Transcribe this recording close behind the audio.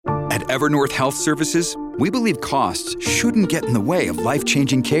At Evernorth Health Services, we believe costs shouldn't get in the way of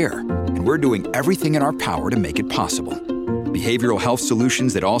life-changing care, and we're doing everything in our power to make it possible. Behavioral health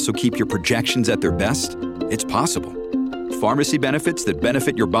solutions that also keep your projections at their best? It's possible. Pharmacy benefits that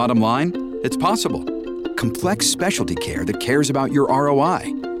benefit your bottom line? It's possible. Complex specialty care that cares about your ROI?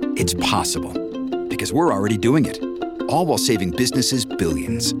 It's possible. Because we're already doing it. All while saving businesses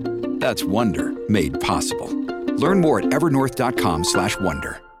billions. That's Wonder made possible. Learn more at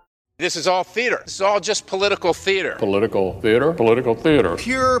evernorth.com/wonder. This is all theater. This is all just political theater. Political theater. Political theater.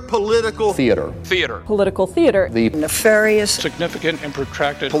 Pure political theater. Theater. Political theater. The nefarious, significant and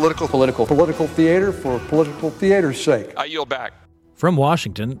protracted political theater for political theater's sake. I yield back. From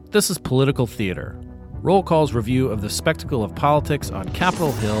Washington, this is Political Theater, Roll Call's review of the spectacle of politics on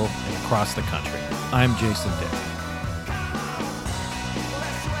Capitol Hill and across the country. I'm Jason Dick.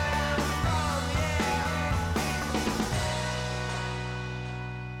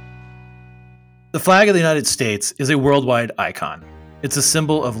 The flag of the United States is a worldwide icon. It's a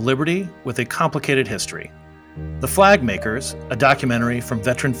symbol of liberty with a complicated history. The Flag Makers, a documentary from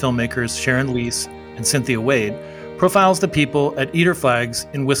veteran filmmakers Sharon Leese and Cynthia Wade, profiles the people at Eder Flags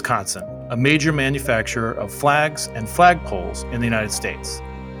in Wisconsin, a major manufacturer of flags and flagpoles in the United States.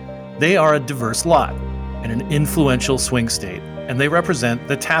 They are a diverse lot and an influential swing state, and they represent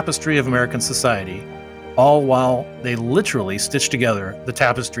the tapestry of American society, all while they literally stitch together the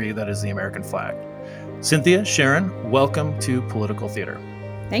tapestry that is the American flag. Cynthia, Sharon, welcome to Political Theater.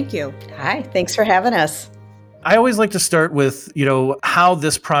 Thank you. Hi, thanks for having us. I always like to start with, how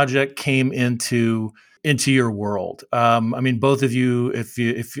this project came into your world. Both of you,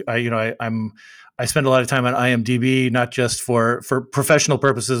 I spend a lot of time on IMDb, not just for professional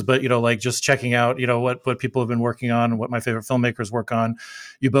purposes, but, just checking out, what people have been working on and what my favorite filmmakers work on.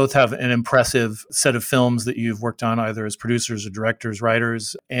 You both have an impressive set of films that you've worked on either as producers or directors,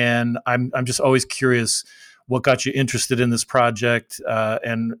 writers. And I'm just always curious what got you interested in this project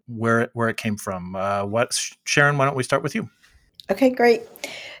and where it came from. Sharon, why don't we start with you? Okay, great.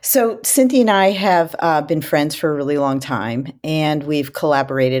 So Cynthia and I have been friends for a really long time, and we've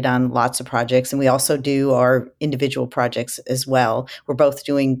collaborated on lots of projects, and we also do our individual projects as well. We're both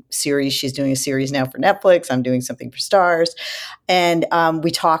doing series. She's doing a series now for Netflix. I'm doing something for Starz. And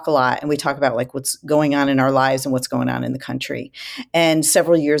we talk a lot, and we talk about what's going on in our lives and what's going on in the country. And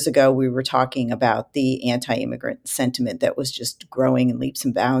several years ago, we were talking about the anti-immigrant sentiment that was just growing in leaps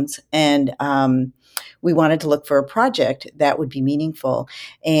and bounds. And we wanted to look for a project that would be meaningful.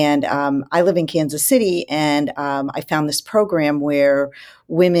 And I live in Kansas City, and I found this program where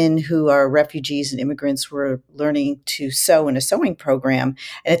women who are refugees and immigrants were learning to sew in a sewing program.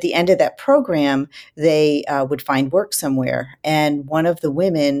 And at the end of that program, they would find work somewhere. And one of the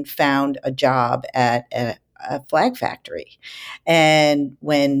women found a job at a flag factory. And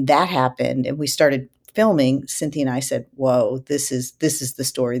when that happened and we started filming, Cynthia and I said, whoa, this is the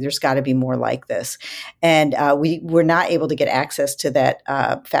story. There's got to be more like this. And we were not able to get access to that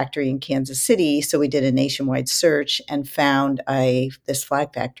factory in Kansas City. So we did a nationwide search and found this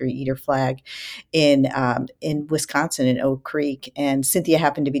flag factory, Eder Flag, in Wisconsin, in Oak Creek. And Cynthia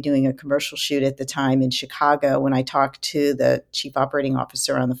happened to be doing a commercial shoot at the time in Chicago when I talked to the chief operating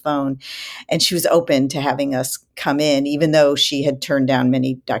officer on the phone. And she was open to having us come in, even though she had turned down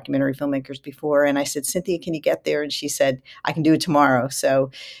many documentary filmmakers before. And I said, Cynthia, can you get there? And she said, I can do it tomorrow.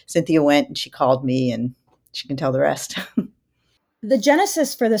 So Cynthia went and she called me, and she can tell the rest. The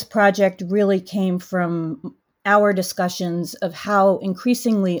genesis for this project really came from our discussions of how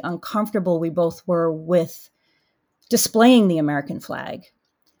increasingly uncomfortable we both were with displaying the American flag.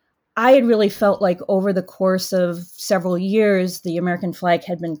 I had really felt like over the course of several years, the American flag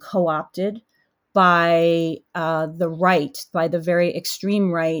had been co-opted by the right, by the very extreme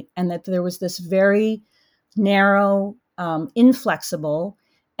right, and that there was this very narrow, inflexible,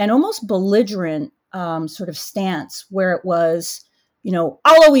 and almost belligerent sort of stance where it was, I'll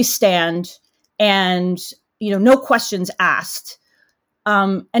always stand and, no questions asked.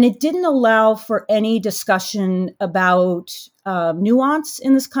 And it didn't allow for any discussion about nuance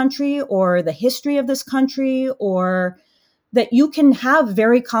in this country or the history of this country, or that you can have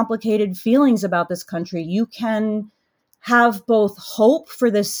very complicated feelings about this country. You can have both hope for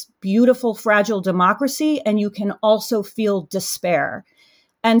this beautiful, fragile democracy, and you can also feel despair.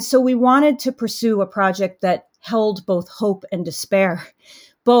 And so we wanted to pursue a project that held both hope and despair,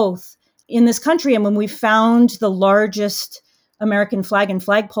 both in this country. And when we found the largest American flag and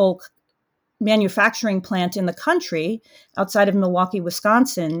flagpole manufacturing plant in the country outside of Milwaukee,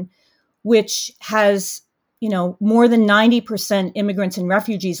 Wisconsin, which has more than 90% immigrants and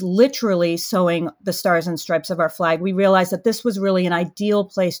refugees literally sewing the stars and stripes of our flag, we realized that this was really an ideal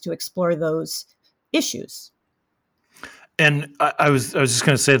place to explore those issues. And I was just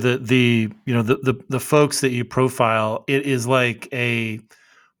going to say that the folks that you profile, it is like a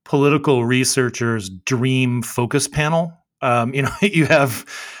political researcher's dream focus panel. You have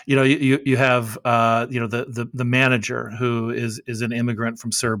the manager who is an immigrant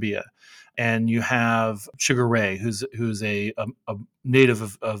from Serbia, and you have Sugar Ray, who's a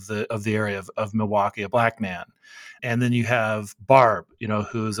native of the area of Milwaukee, a Black man. And then you have Barb,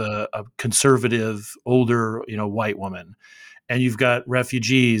 who's a conservative, older, white woman. And you've got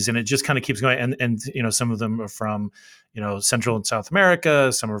refugees, and it just kind of keeps going. And some of them are from, Central and South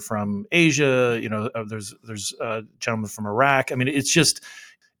America. Some are from Asia. There's a gentleman from Iraq. I mean,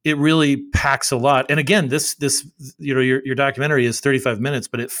 it really packs a lot. And again, this your documentary is 35 minutes,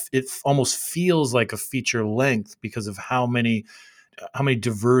 but it almost feels like a feature length because of how many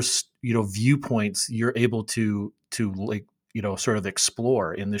diverse viewpoints you're able to sort of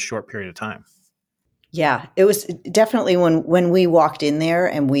explore in this short period of time. Yeah, it was definitely when we walked in there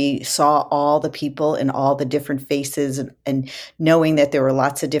and we saw all the people and all the different faces and knowing that there were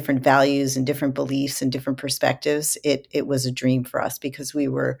lots of different values and different beliefs and different perspectives, it was a dream for us because we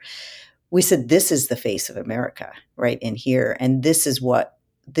said, this is the face of America right in here. And this is what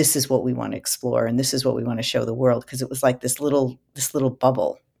we want to explore. And this is what we want to show the world, because it was like this little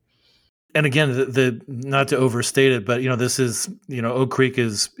bubble. And again, the not to overstate it, but this is Oak Creek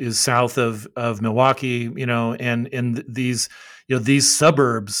is south of Milwaukee, and in these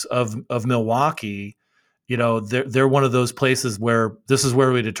suburbs of Milwaukee, they're one of those places where this is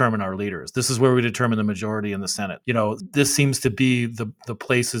where we determine our leaders. This is where we determine the majority in the Senate. This seems to be the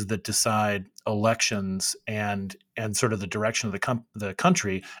places that decide elections and sort of the direction of the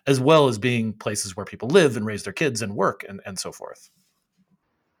country, as well as being places where people live and raise their kids and work and so forth.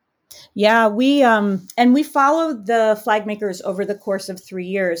 Yeah, we followed the flag makers over the course of 3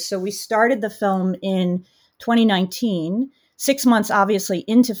 years. So we started the film in 2019, 6 months obviously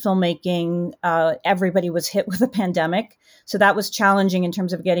into filmmaking. Everybody was hit with a pandemic. So that was challenging in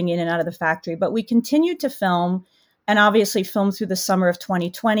terms of getting in and out of the factory. But we continued to film and obviously filmed through the summer of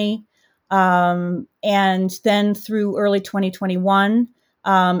 2020 and then through early 2021.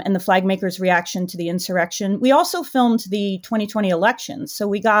 And the flag makers' reaction to the insurrection. We also filmed the 2020 elections. So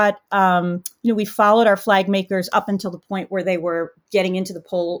we got, we followed our flag makers up until the point where they were getting into the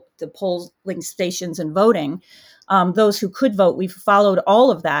polling stations and voting. Those who could vote, we followed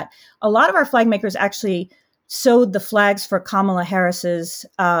all of that. A lot of our flag makers actually sewed the flags for Kamala Harris's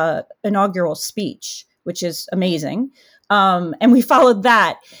inaugural speech, which is amazing. And we followed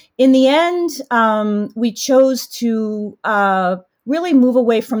that. In the end, we chose to really move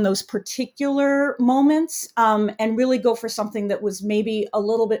away from those particular moments and really go for something that was maybe a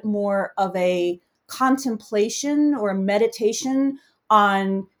little bit more of a contemplation or a meditation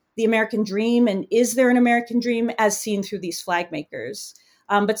on the American dream and is there an American dream as seen through these flag makers.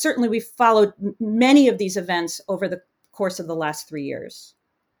 But certainly we followed many of these events over the course of the last 3 years.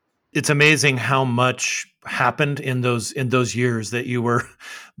 It's amazing how much happened in those years that you were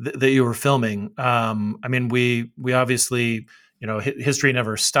filming. I mean, we obviously, history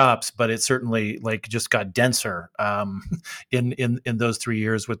never stops, but it certainly just got denser in those 3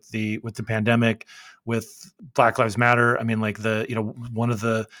 years with the pandemic, with Black Lives Matter. I mean, one of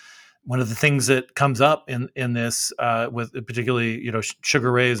the things that comes up in this with particularly,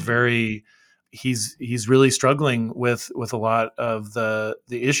 Sugar Ray is he's really struggling with a lot of the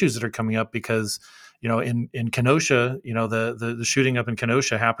issues that are coming up because, in Kenosha, the shooting up in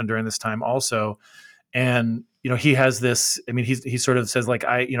Kenosha happened during this time also. And, he has this, I mean, he sort of says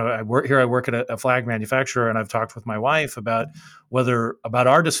I work at a flag manufacturer and I've talked with my wife about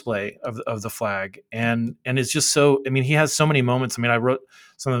our display of the flag. And it's just so, I mean, he has so many moments. I mean, I wrote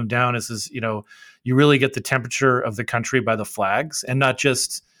some of them down. It says, you really get the temperature of the country by the flags and not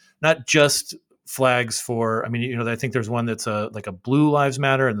just flags for, I mean, I think there's one that's a Blue Lives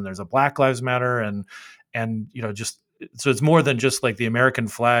Matter and then there's a Black Lives Matter and so it's more than just the American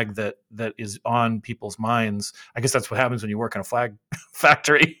flag that is on people's minds. I guess that's what happens when you work in a flag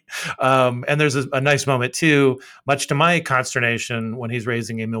factory. And there's a nice moment too, much to my consternation, when he's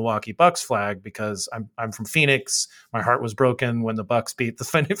raising a Milwaukee Bucks flag, because I'm from Phoenix. My heart was broken when the Bucks beat the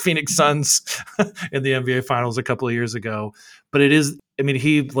Phoenix Suns in the NBA Finals a couple of years ago. But it is, I mean,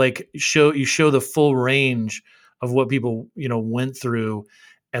 you show the full range of what people, went through.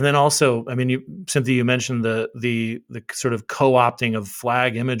 And then also, I mean, Cynthia, you mentioned the sort of co-opting of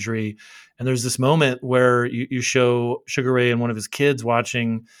flag imagery. And there's this moment where you show Sugar Ray and one of his kids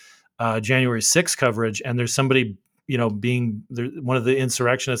watching January 6th coverage, and there's somebody, one of the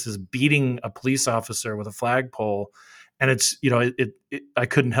insurrectionists is beating a police officer with a flagpole. And it's, I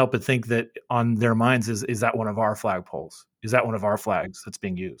couldn't help but think that on their minds is that one of our flagpoles? Is that one of our flags that's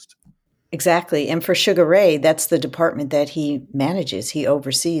being used? Exactly. And for Sugar Ray, that's the department that he manages. He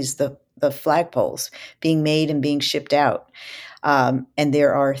oversees the flagpoles being made and being shipped out. And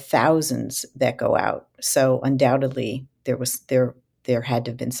there are thousands that go out. So undoubtedly there had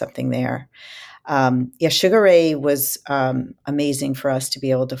to have been something there. Sugar Ray was amazing for us to be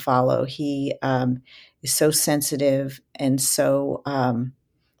able to follow. He is so sensitive and so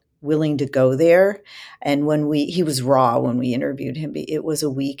willing to go there. And he was raw when we interviewed him. It was a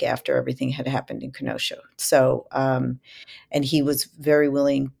week after everything had happened in Kenosha. So, and he was very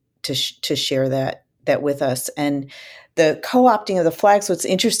willing to share that with us. And the co-opting of the flags, what's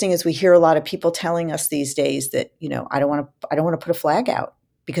interesting is we hear a lot of people telling us these days that, I don't want to put a flag out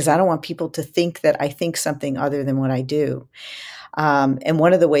because I don't want people to think that I think something other than what I do. And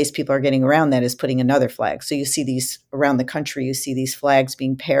one of the ways people are getting around that is putting another flag. So you see these around the country. You see these flags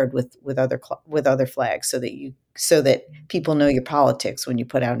being paired with other flags, so that people know your politics when you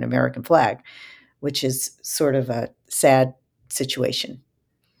put out an American flag, which is sort of a sad situation.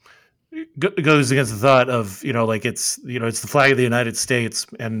 It goes against the thought of it's the flag of the United States,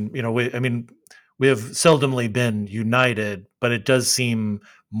 and we have seldomly been united, but it does seem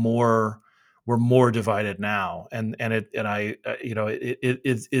we're more divided now, it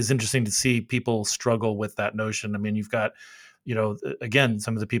is interesting to see people struggle with that notion. I mean, you've got, again,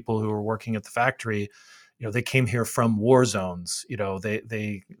 some of the people who are working at the factory, they came here from war zones.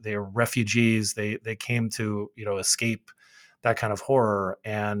 They are refugees. They came to escape that kind of horror,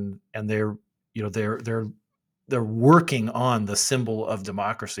 and they're working on the symbol of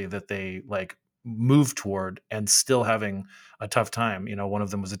democracy that they move toward, and still having a tough time. One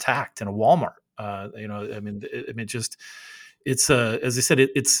of them was attacked in a Walmart. It's as I said,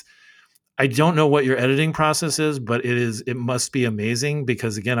 it's, I don't know what your editing process is, but it must be amazing,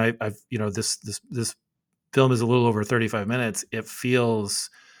 because again, I've this film is a little over 35 minutes. It feels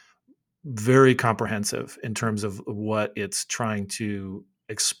very comprehensive in terms of what it's trying to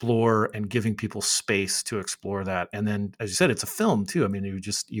explore and giving people space to explore that. And then, as you said, it's a film too. I mean,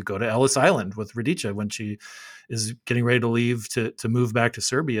 you go to Ellis Island with Radica when she is getting ready to leave to move back to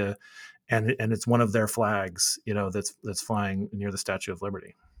Serbia, and it's one of their flags, that's flying near the Statue of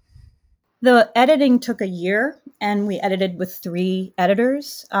Liberty. The editing took a year, and we edited with 3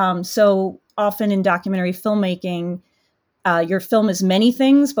 editors. So often in documentary filmmaking, your film is many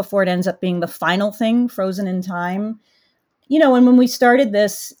things before it ends up being the final thing, frozen in time. And when we started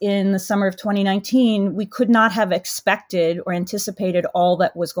this in the summer of 2019, we could not have expected or anticipated all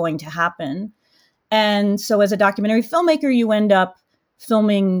that was going to happen. And so as a documentary filmmaker, you end up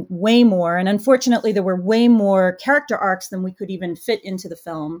filming way more. And unfortunately, there were way more character arcs than we could even fit into the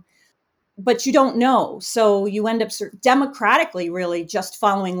film. But you don't know. So you end up sort of democratically really just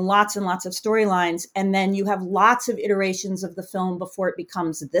following lots and lots of storylines. And then you have lots of iterations of the film before it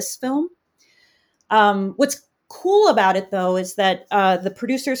becomes this film. What's cool about it, though, is that the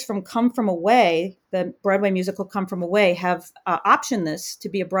producers from Come From Away, the Broadway musical Come From Away, have optioned this to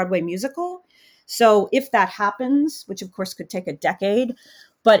be a Broadway musical. So if that happens, which of course could take a decade,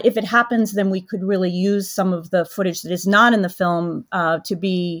 but if it happens, then we could really use some of the footage that is not in the film to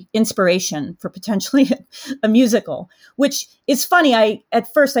be inspiration for potentially a musical, which is funny.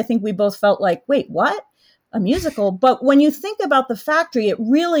 At first, I think we both felt like, wait, what? A musical? But when you think about the factory, it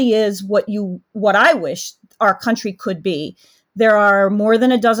really is what I wish our country could be. There are more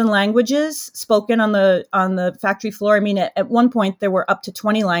than a dozen languages spoken on the factory floor. I mean, at one point, there were up to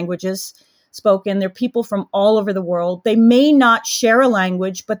 20 languages spoken. They're people from all over the world. They may not share a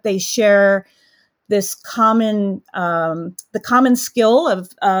language, but they share this common, the common skill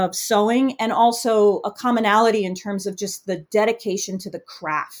of sewing, and also a commonality in terms of just the dedication to the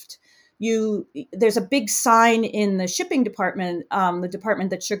craft. There's a big sign in the shipping department, the department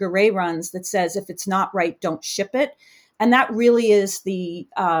that Sugar Ray runs, that says, if it's not right, don't ship it. And that really is the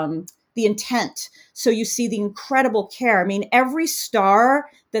intent. So you see the incredible care. I mean, every star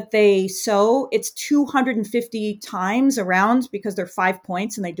that they sew, it's 250 times around, because they're 5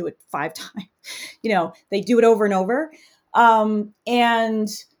 points and they do it 5 times. They do it over and over. And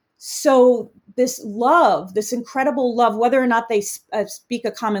so this love, this incredible love, whether or not they speak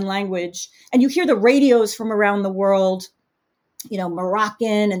a common language, and you hear the radios from around the world,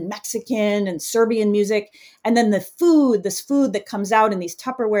 Moroccan and Mexican and Serbian music. And then this food that comes out in these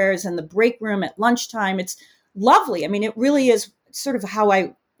Tupperwares and the break room at lunchtime. It's lovely. I mean, it really is sort of how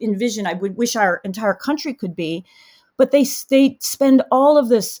I envision, I would wish our entire country could be. But they spend all of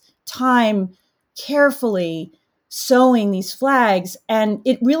this time carefully sewing these flags. And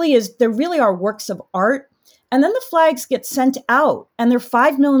they really are works of art. And then the flags get sent out, and they're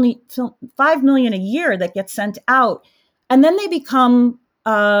 5 million a year that get sent out. And then they become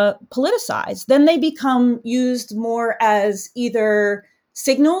politicized. Then they become used more as either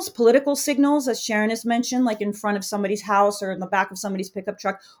signals, political signals, as Sharon has mentioned, like in front of somebody's house or in the back of somebody's pickup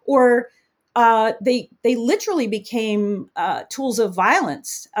truck, or they literally became tools of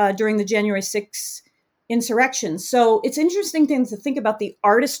violence during the January 6th insurrection. So it's interesting things to think about the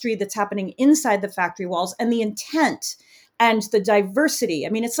artistry that's happening inside the factory walls and the intent and the diversity. I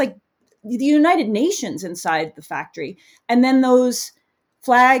mean, it's like the United Nations inside the factory. And then those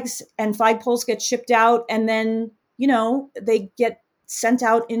flags and flagpoles get shipped out, and then, they get sent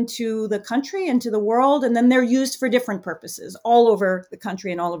out into the country, into the world, and then they're used for different purposes all over the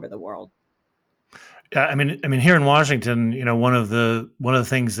country and all over the world. Yeah, I mean, here in Washington, one of the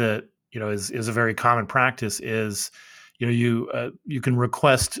things that is a very common practice is, you can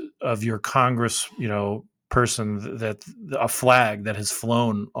request of your Congress, person that a flag that has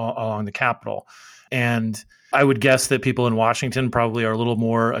flown along the Capitol. And I would guess that people in Washington probably are a little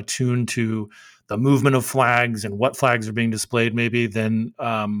more attuned to the movement of flags and what flags are being displayed maybe than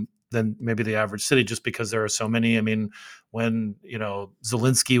maybe the average city, just because there are so many. I mean, when,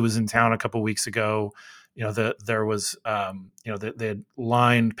 Zelensky was in town a couple of weeks ago, there was, they had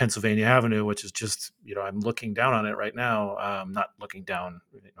lined Pennsylvania Avenue, which is just, I'm looking down on it right now. Not looking down,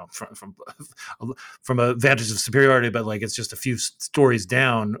 from a vantage of superiority, but like it's just a few stories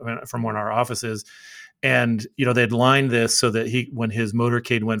down from one of our offices. And, they'd lined this so that when his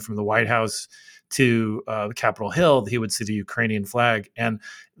motorcade went from the White House to Capitol Hill, he would see the Ukrainian flag. And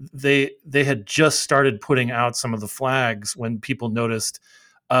they had just started putting out some of the flags when people noticed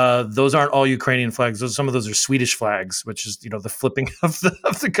those aren't all Ukrainian flags. Some of those are Swedish flags, which is, the flipping of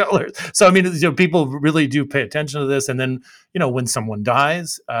the colors. So, I mean, people really do pay attention to this. And then, when someone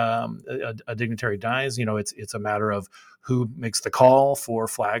dies, a dignitary dies, it's a matter of who makes the call for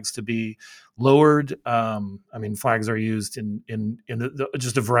flags to be lowered. I mean, flags are used in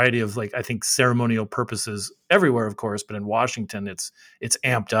just a variety of, like, I think, ceremonial purposes everywhere, of course, but in Washington, it's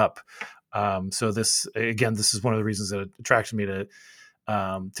amped up. So this is one of the reasons that attracted me to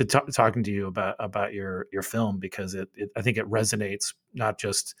talking to you about your film, because I think it resonates not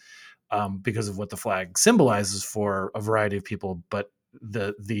just because of what the flag symbolizes for a variety of people, but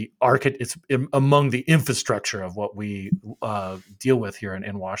it's among the infrastructure of what we deal with here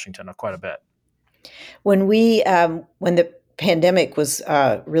in Washington quite a bit. When the pandemic was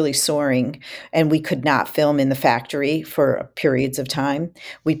really soaring and we could not film in the factory for periods of time,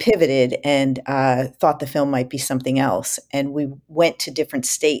 we pivoted and thought the film might be something else. And we went to different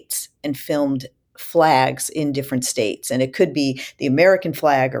states and filmed flags in different states. And it could be the American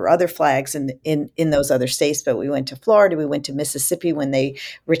flag or other flags in those other states. But we went to Florida, we went to Mississippi when they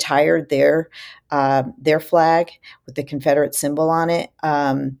retired their flag with the Confederate symbol on it.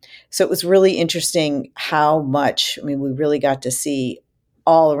 So it was really interesting how much, we really got to see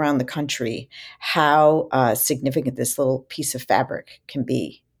all around the country how significant this little piece of fabric can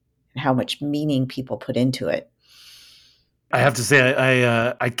be and how much meaning people put into it. I have to say,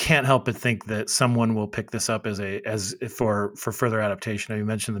 I can't help but think that someone will pick this up as for further adaptation. You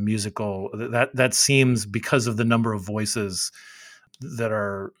mentioned the musical. That seems, because of the number of voices that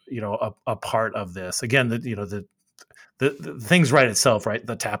are a part of this. Again, the things write itself, right?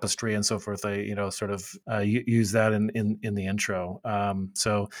 The tapestry and so forth. They sort of use that in the intro.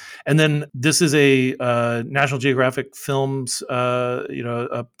 So, and then this is a National Geographic Films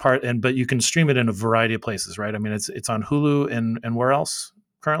a part, but you can stream it in a variety of places, right? I mean, it's on Hulu and where else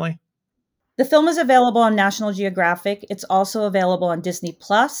currently? The film is available on National Geographic. It's also available on Disney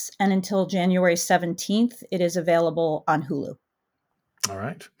Plus, and until January 17th, it is available on Hulu. All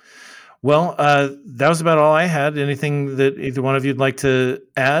right. Well, that was about all I had. Anything that either one of you'd like to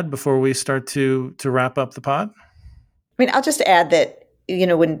add before we start to wrap up the pod? I'll just add that,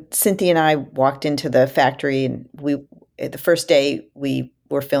 when Cynthia and I walked into the factory, and the first day we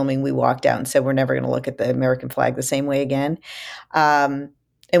were filming, we walked out and said, we're never going to look at the American flag the same way again. And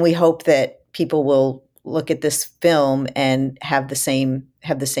we hope that people will look at this film and have the same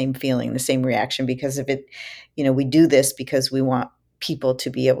feeling, the same reaction, because of it. We do this because we want people to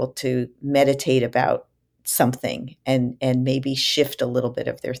be able to meditate about something and maybe shift a little bit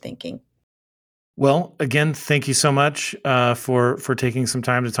of their thinking. Well, again, thank you so much for taking some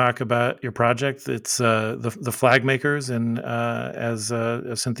time to talk about your project. It's the Flag Makers, and as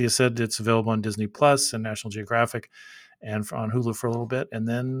Cynthia said, it's available on Disney Plus and National Geographic, and on Hulu for a little bit, and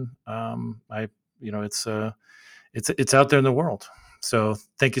then it's out there in the world. So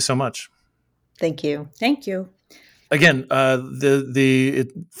thank you so much. Thank you. Thank you. Again, the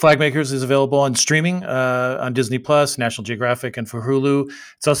Flag Makers is available on streaming on Disney Plus, National Geographic, and for Hulu.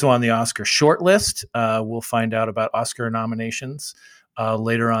 It's also on the Oscar shortlist. We'll find out about Oscar nominations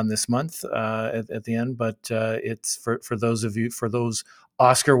later on this month at the end. But it's for those of you, for those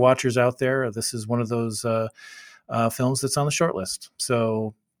Oscar watchers out there, this is one of those films that's on the shortlist.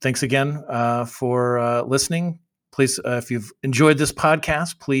 So thanks again for listening. Please, if you've enjoyed this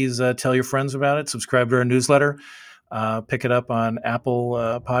podcast, please tell your friends about it. Subscribe to our newsletter. Pick it up on Apple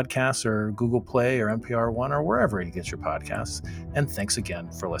Podcasts or Google Play or NPR One or wherever you get your podcasts. And thanks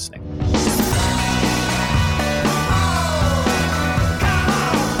again for listening.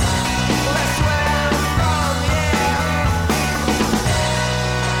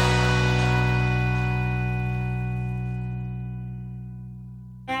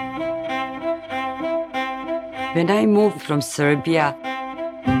 When I moved from Serbia,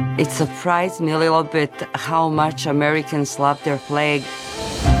 it surprised me a little bit how much Americans love their flag.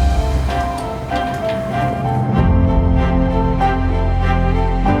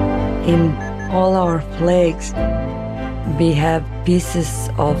 In all our flags, we have pieces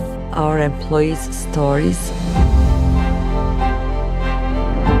of our employees' stories.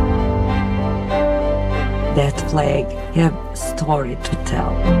 That flag have a story to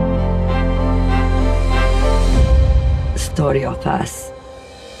tell. A story of us.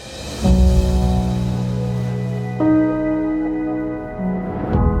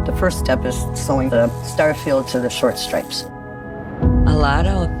 The first step is sewing the star field to the short stripes. A lot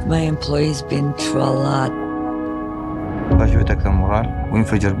of my employees been through a lot. فشويت أكثر مورال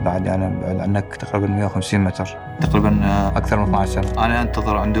وينفجر بعد عنك تقريبا 150 متر تقريبا أكثر من 12 سنة. أنا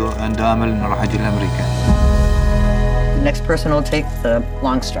أنتظر عنده أمل إنه راح أجي لأمريكا. The next person will take the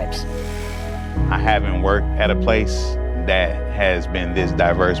long stripes. I haven't worked at a place that has been this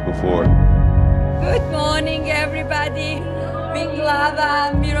diverse before. Good morning, everybody.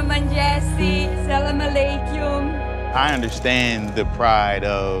 Minglava, Miraman Jesse, Salam Alaikum. I understand the pride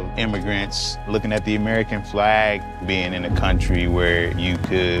of immigrants looking at the American flag, being in a country where you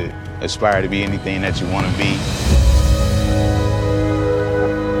could aspire to be anything that you want to be.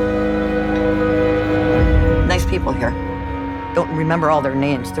 Nice people here. Don't remember all their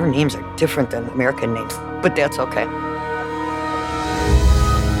names. Their names are different than American names, but that's okay.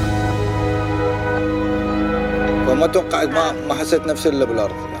 وما توقعت ما حسيت نفسي الا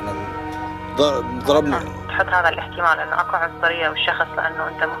بالارض يعني ضربني. تحط هذا الاحتمال انه اكو عنصريه والشخص لانه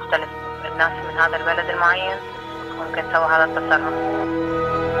انت مختلف الناس من هذا البلد المعين ممكن تسوي هذا التصرف.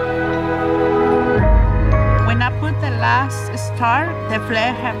 When I put the last star, the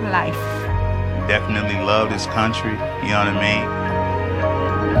flag have life. Definitely love this country, you know what I mean?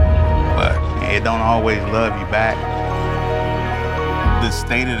 But it don't always love you back. The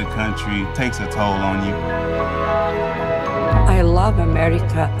state of the country takes a toll on you. I love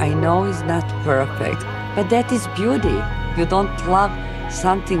America. I know it's not perfect, but that is beauty. You don't love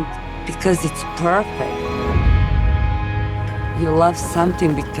something because it's perfect. You love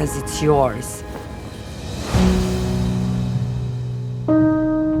something because it's yours.